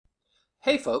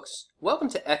Hey folks, welcome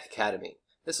to Ec Academy.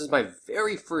 This is my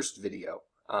very first video.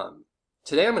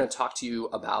 Today I'm going to talk to you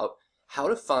about how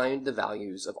to find the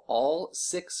values of all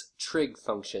 6 trig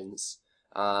functions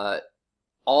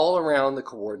all around the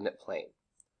coordinate plane.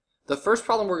 The first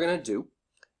problem we're going to do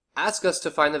asks us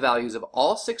to find the values of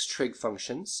all 6 trig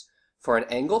functions for an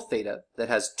angle theta that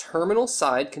has terminal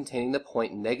side containing the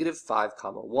point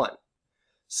 -5, 1.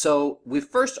 So we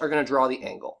first are going to draw the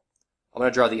angle. I'm going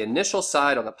to draw the initial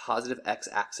side on the positive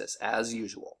x-axis, as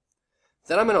usual.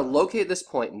 Then I'm going to locate this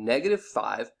point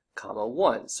 -5,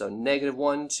 1. So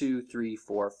 -1, 2, 3,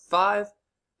 4, 5,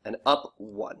 and up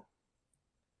 1.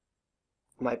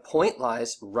 My point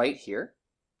lies right here.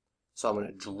 So I'm going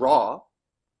to draw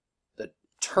the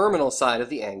terminal side of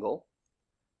the angle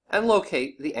and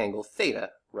locate the angle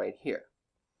theta right here.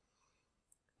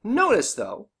 Notice,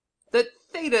 though, that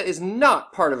theta is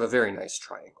not part of a very nice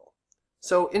triangle.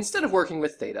 So instead of working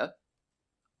with theta,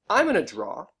 I'm going to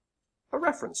draw a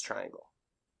reference triangle.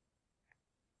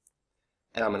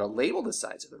 And I'm going to label the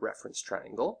sides of the reference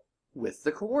triangle with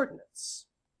the coordinates.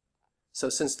 So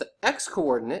since the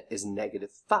x-coordinate is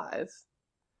 -5,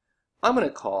 I'm going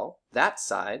to call that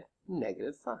side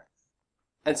 -5.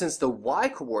 And since the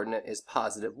y-coordinate is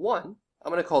 +1,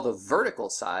 I'm going to call the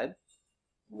vertical side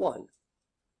 1.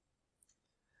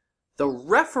 The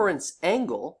reference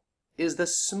angle is the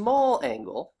small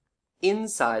angle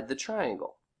inside the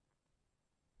triangle.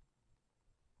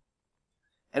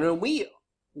 And when we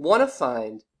want to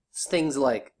find things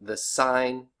like the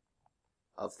sine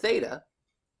of theta,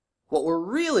 what we're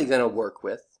really going to work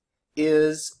with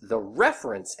is the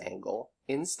reference angle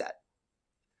instead.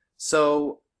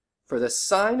 So for the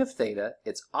sine of theta,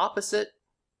 it's opposite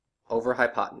over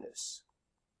hypotenuse.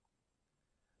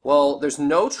 Well, there's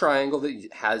no triangle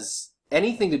that has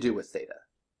anything to do with theta.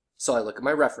 So I look at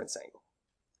my reference angle.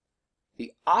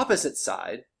 The opposite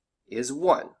side is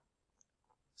 1.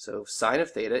 So sine of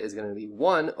theta is going to be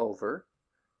 1 over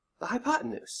the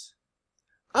hypotenuse.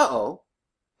 Uh-oh,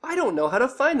 I don't know how to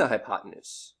find the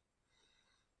hypotenuse.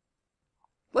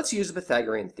 Let's use the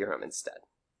Pythagorean theorem instead.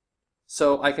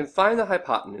 So I can find the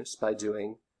hypotenuse by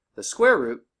doing the square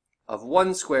root of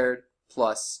 1 squared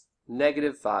plus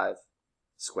 -5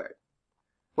 squared.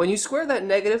 When you square that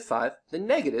 -5, the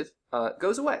negative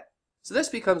goes away. So this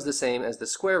becomes the same as the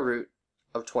square root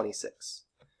of 26.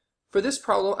 For this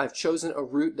problem, I've chosen a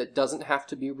root that doesn't have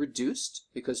to be reduced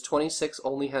because 26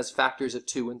 only has factors of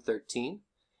 2 and 13.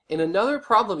 In another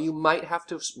problem, you might have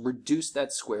to reduce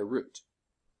that square root.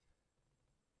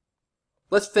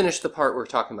 Let's finish the part where we're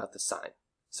talking about the sine.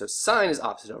 So sine is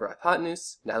opposite over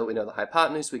hypotenuse. Now that we know the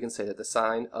hypotenuse, we can say that the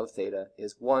sine of theta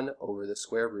is 1 over the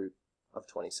square root of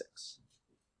 26.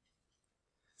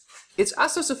 It's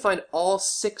asked us to find all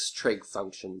 6 trig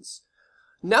functions.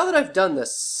 Now that I've done the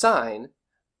sine,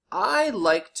 I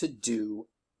like to do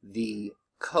the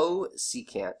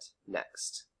cosecant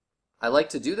next. I like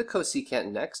to do the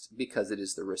cosecant next because it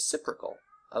is the reciprocal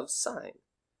of sine.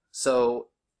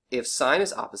 So if sine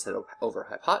is opposite over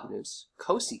hypotenuse,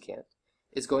 cosecant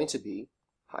is going to be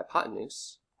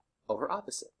hypotenuse over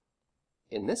opposite.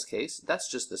 In this case, that's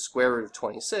just the square root of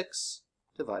 26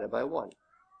 divided by 1.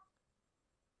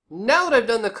 Now that I've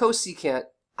done the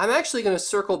cosecant, I'm actually going to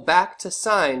circle back to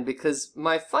sine because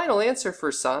my final answer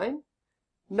for sine,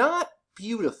 not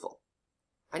beautiful.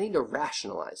 I need to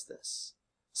rationalize this.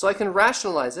 So I can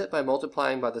rationalize it by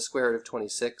multiplying by the square root of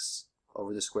 26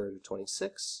 over the square root of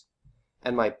 26.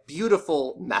 And my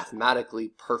beautiful, mathematically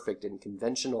perfect and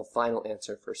conventional final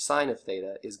answer for sine of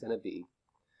theta is going to be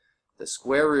the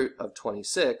square root of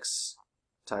 26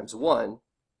 times 1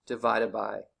 divided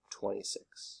by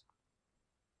 26.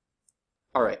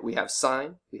 All right, we have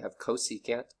sine, we have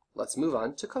cosecant. Let's move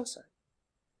on to cosine.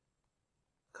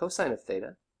 Cosine of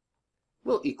theta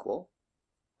will equal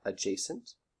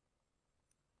adjacent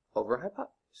over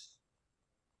hypotenuse.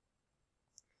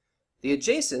 The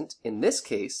adjacent, in this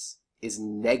case, is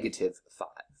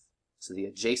 -5. So the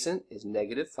adjacent is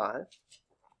 -5.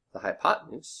 The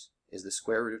hypotenuse is the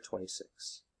square root of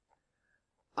 26.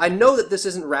 I know that this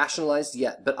isn't rationalized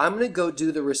yet, but I'm going to go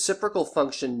do the reciprocal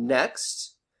function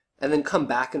next, and then come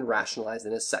back and rationalize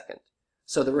in a second.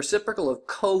 So the reciprocal of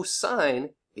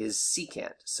cosine is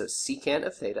secant. So secant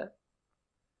of theta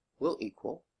will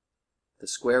equal the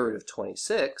square root of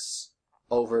 26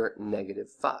 over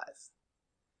 -5.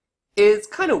 It's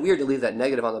kind of weird to leave that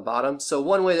negative on the bottom, so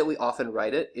one way that we often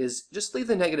write it is just leave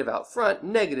the negative out front,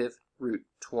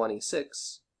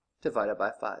 -√26 divided by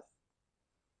 5.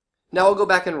 Now I'll go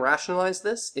back and rationalize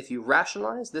this. If you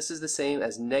rationalize, this is the same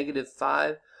as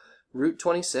 -5 root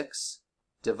 26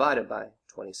 divided by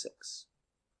 26.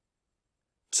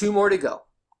 2 more to go.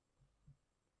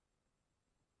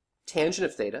 tangent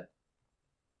of theta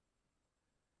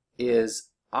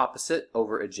is opposite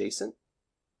over adjacent.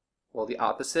 Well, the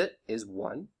opposite is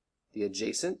 1. The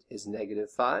adjacent is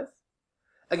 -5.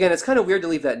 Again, it's kind of weird to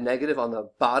leave that negative on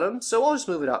the bottom, so I'll just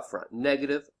move it out front.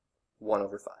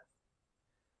 -1/5.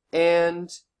 And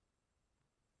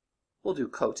we'll do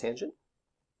cotangent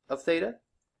of theta.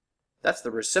 That's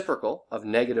the reciprocal of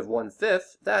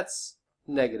 -1/5. That's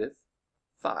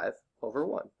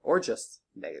 -5/1, or just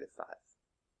 -5.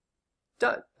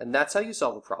 Done. And that's how you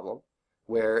solve a problem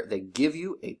where they give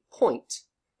you a point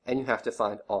and you have to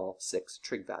find all 6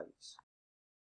 trig values.